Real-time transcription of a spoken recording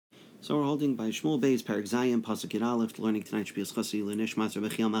So we're holding by Shmuel Beis Perek Zayin Pasuk Yud Aleph, learning tonight Shpias Chasi Lenishmas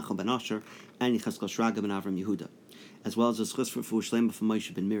Rebechiel Mechel Ben Asher and Yecheskel Shraga Ben Avram Yehuda, as well as a Schus for Shlema from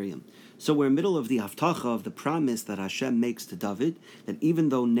Moshe Ben Miriam. So we're in the middle of the Haftacha of the promise that Hashem makes to David, that even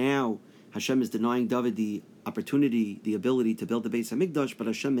though now Hashem is denying David the opportunity, the ability to build the Beis HaMikdash, but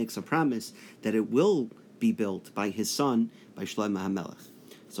Hashem makes a promise that it will be built by his son, by Shlomo HaMelech.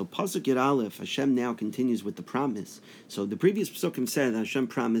 So Pasuk Yud Aleph, Hashem now continues with the promise. So the previous Psukim said that Hashem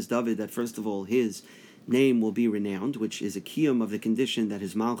promised David that first of all his name will be renowned, which is a kiyum of the condition that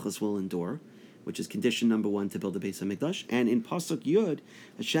his malchus will endure, which is condition number 1 to build the Beis HaMikdash. And in Pasuk Yud,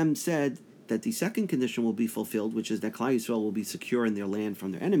 Hashem said that the second condition will be fulfilled, which is that Klal Yisrael will be secure in their land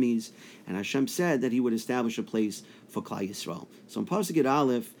from their enemies. And Hashem said that He would establish a place for Klal Yisrael. So in Pasuk Yud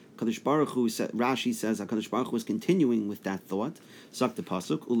Aleph, Kadosh Baruch Hu, Rashi says, Kadosh Baruch Hu is continuing with that thought. Sak the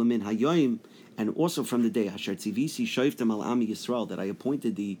pasuk, Ulamin Hayoim, and also from the day Hasher Tzivisi Shoftim Al Ami Yisrael, that I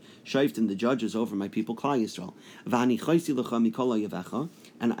appointed the Shoftim, the judges over my people Klal Yisrael. V'ani Chaysi Lecha Mikol Hayavecha,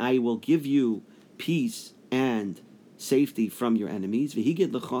 and I will give you peace and safety from your enemies.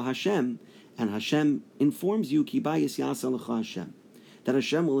 V'higid Lecha Hashem, and Hashem informs you Ki Bayis Yasa Lecha Hashem, that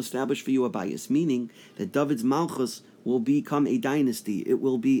Hashem will establish for you a bias, meaning that David's malchus will become a dynasty. It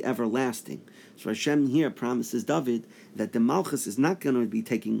will be everlasting. So Hashem here promises David that the malchus is not going to be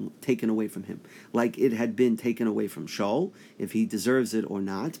taken away from him, like it had been taken away from Shaul, if he deserves it or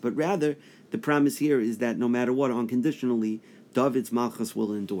not. But rather, the promise here is that no matter what, unconditionally, David's malchus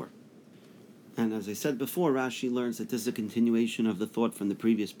will endure. And as I said before, Rashi learns that this is a continuation of the thought from the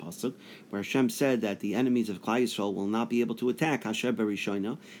previous pasuk, where Hashem said that the enemies of Klal Yisrael will not be able to attack Hasher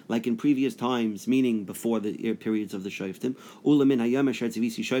Berishona, like in previous times, meaning before the periods of the Shoftim, Ulamin Hayom Asher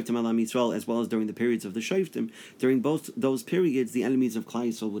Tzivisi Shoftim Al Am Yisrael, as well as during the periods of the Shoftim. During both those periods, the enemies of Klal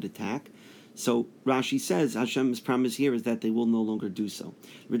Yisrael would attack. So Rashi says Hashem's promise here is that they will no longer do so.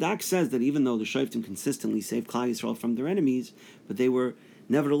 Radak says that even though the Shoftim consistently saved Klal Yisrael from their enemies, but they were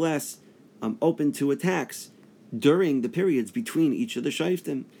nevertheless open to attacks during the periods between each of the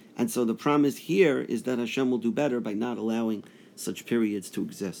Shoftim. And so the promise here is that Hashem will do better by not allowing such periods to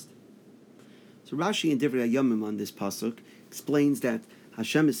exist. So Rashi in Divrei Hayamim on this pasuk explains that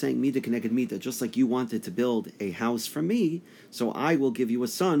Hashem is saying, Mida Keneged Mida, just like you wanted to build a house for me, so I will give you a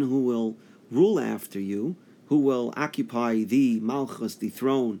son who will rule after you, who will occupy the Malchus, the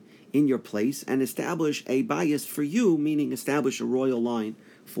throne, in your place, and establish a bias for you, meaning establish a royal line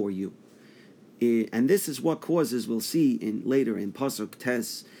for you. And this is what causes, we'll see later in Pasuk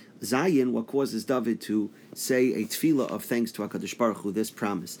Tes Zayin, what causes David to say a tefillah of thanks to HaKadosh Baruch Hu, this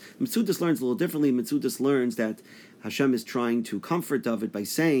promise. Metzudas learns a little differently. Metzudas learns that Hashem is trying to comfort David by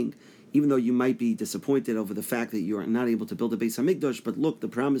saying, even though you might be disappointed over the fact that you are not able to build a Beis HaMikdash, but look, the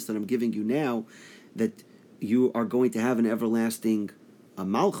promise that I'm giving you now, that you are going to have an everlasting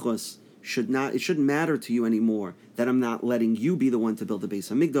malchus, it shouldn't matter to you anymore that I'm not letting you be the one to build the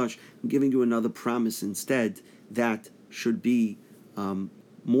Beis HaMikdash. I'm giving you another promise instead that should be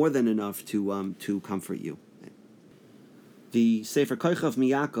more than enough to comfort you. The Sefer Kochav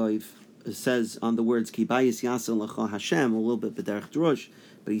Miyakov says on the words Ki Bayis Yasa Lecha Hashem, a little bit b'derech drush,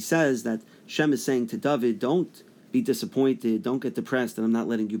 but he says that Hashem is saying to David, don't be disappointed, don't get depressed that I'm not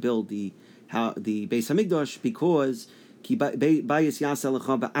letting you build the Beis HaMikdash, because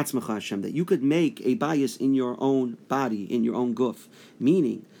that you could make a bias in your own body, in your own guf,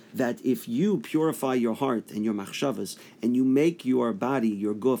 meaning that if you purify your heart and your machshavas, and you make your body,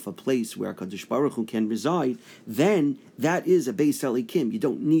 your guf, a place where Kadosh Baruch Hu can reside, then that is a Beis Elikim. You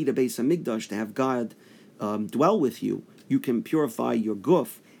don't need a Beis HaMikdash to have God dwell with you. You can purify your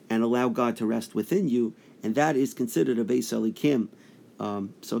guf and allow God to rest within you, and that is considered a Beis Elikim.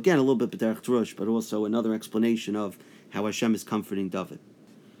 So again, a little bit b'derech drush, but also another explanation of how Hashem is comforting David.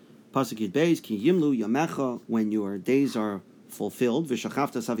 Pasuk Yud Beis, Ki Yimlu Yamecha, when your days are fulfilled,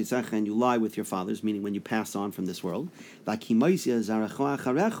 V'shachafta Savisecha, and you lie with your fathers, meaning when you pass on from this world, V'Kimoisia Zarecha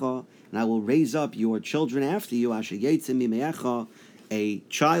Acharecha, and I will raise up your children after you, Asher Yetzim Mimecha, a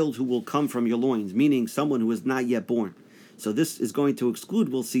child who will come from your loins, meaning someone who is not yet born. So this is going to exclude,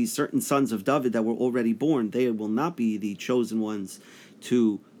 we'll see, certain sons of David that were already born. They will not be the chosen ones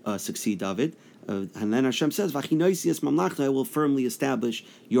to succeed David. And then Hashem says, "V'chinoisias mamlachta, I will firmly establish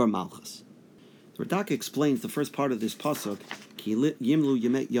your malchus." Radak explains the first part of this pasuk, Ki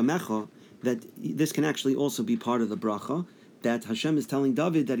Yimlu Yamecha, that this can actually also be part of the bracha, that Hashem is telling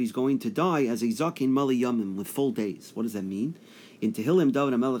David that he's going to die as a zakin mali yamim, with full days. What does that mean? In Tehillim,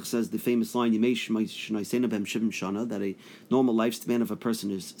 David HaMelech says the famous line, that a normal lifespan of a person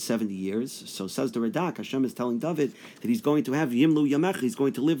is 70 years. So says the Radak, Hashem is telling David that he's going to have Yimlu Yamecha, he's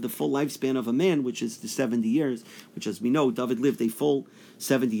going to live the full lifespan of a man, which is the 70 years, which as we know, David lived a full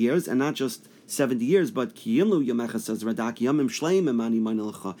 70 years, and not just 70 years, but Yimlu Yamecha, says Radak, Yamim Shleimim Ani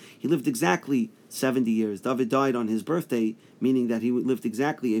Ma'nelecha. He lived exactly 70 years. David died on his birthday, meaning that he lived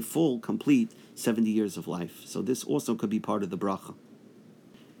exactly a full, complete 70 years of life. So this also could be part of the bracha.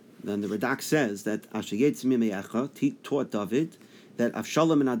 Then the Radak says that Asher Yetz Mimeyecha taught David that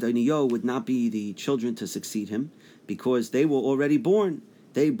Avshalom and Adoniyo would not be the children to succeed him because they were already born.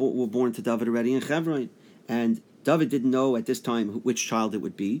 They were born to David already in Chevron. And David didn't know at this time which child it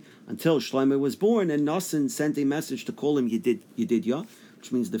would be until Shlomo was born, and Nasan sent a message to call him Yedidyah,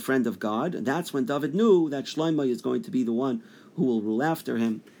 which means the friend of God. And that's when David knew that Shlomo is going to be the one who will rule after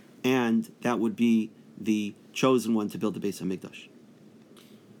him, and that would be the chosen one to build the Beis HaMikdash.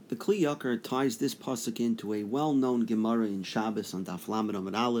 The Kli Yakar ties this pasuk into a well-known Gemara in Shabbos on Daf Lamed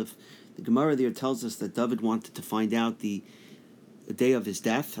Amud Aleph. The Gemara there tells us that David wanted to find out the day of his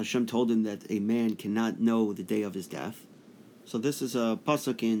death. Hashem told him that a man cannot know the day of his death. So this is a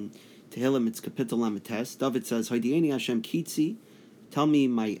pasuk in Tehillim, it's Kapitel Lametes. David says, Haydieni Hashem Kitzi, tell me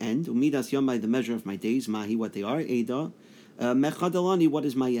my end. Umidas Yomai, the measure of my days. Mahi, what they are. Eda. Mechadalani, what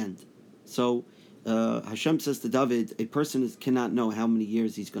is my end? So Hashem says to David, a person cannot know how many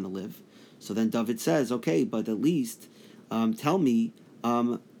years he's going to live. So then David says, okay, but at least tell me,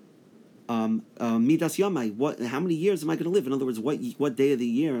 Midas Yamai, how many years am I going to live? In other words, what day of the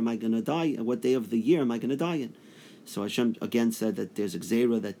year am I going to die? What day of the year am I going to die in? So Hashem again said that there's a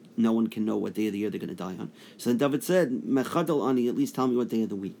gzeira that no one can know what day of the year they're going to die on. So then David said, Mechadal ani, at least tell me what day of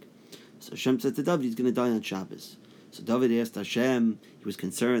the week. So Hashem said to David, he's going to die on Shabbos. So David asked Hashem, he was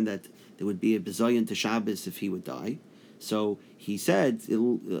concerned that there would be a bizayon to Shabbos if he would die. So he said,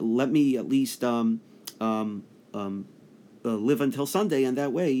 let me at least live until Sunday, and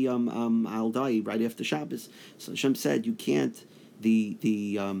that way I'll die right after Shabbos. So Hashem said, you can't, the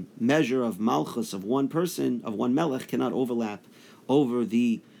measure of malchus of one person, of one melech, cannot overlap over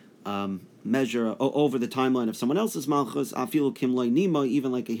the measure, over the timeline of someone else's malchus, afilu kim loy nima,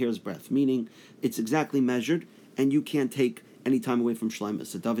 even like a hair's breadth, meaning it's exactly measured, and you can't take any time away from Shlomo.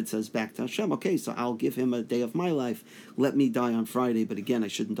 So David says back to Hashem, okay, so I'll give him a day of my life. Let me die on Friday, but again, I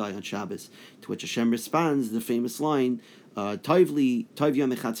shouldn't die on Shabbos. To which Hashem responds, the famous line, that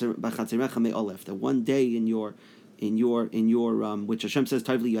one day in your which Hashem says,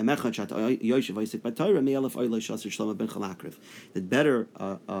 that better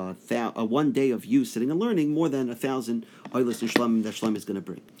one day of you sitting and learning more than 1,000 oilas and shlamim that Shlomo is going to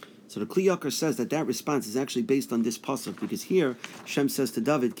bring. So the Kli Yakar says that response is actually based on this pasuk, because here Hashem says to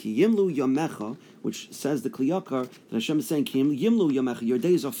David, Ki yimlu yamecha, which says the Kli Yakar, that Hashem is saying, Ki yimlu yamecha, your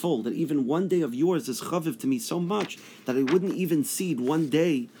days are full, that even one day of yours is chaviv to me so much that I wouldn't even cede one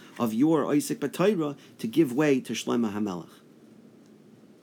day of your Isaac B'Torah to give way to Shlomo HaMelech.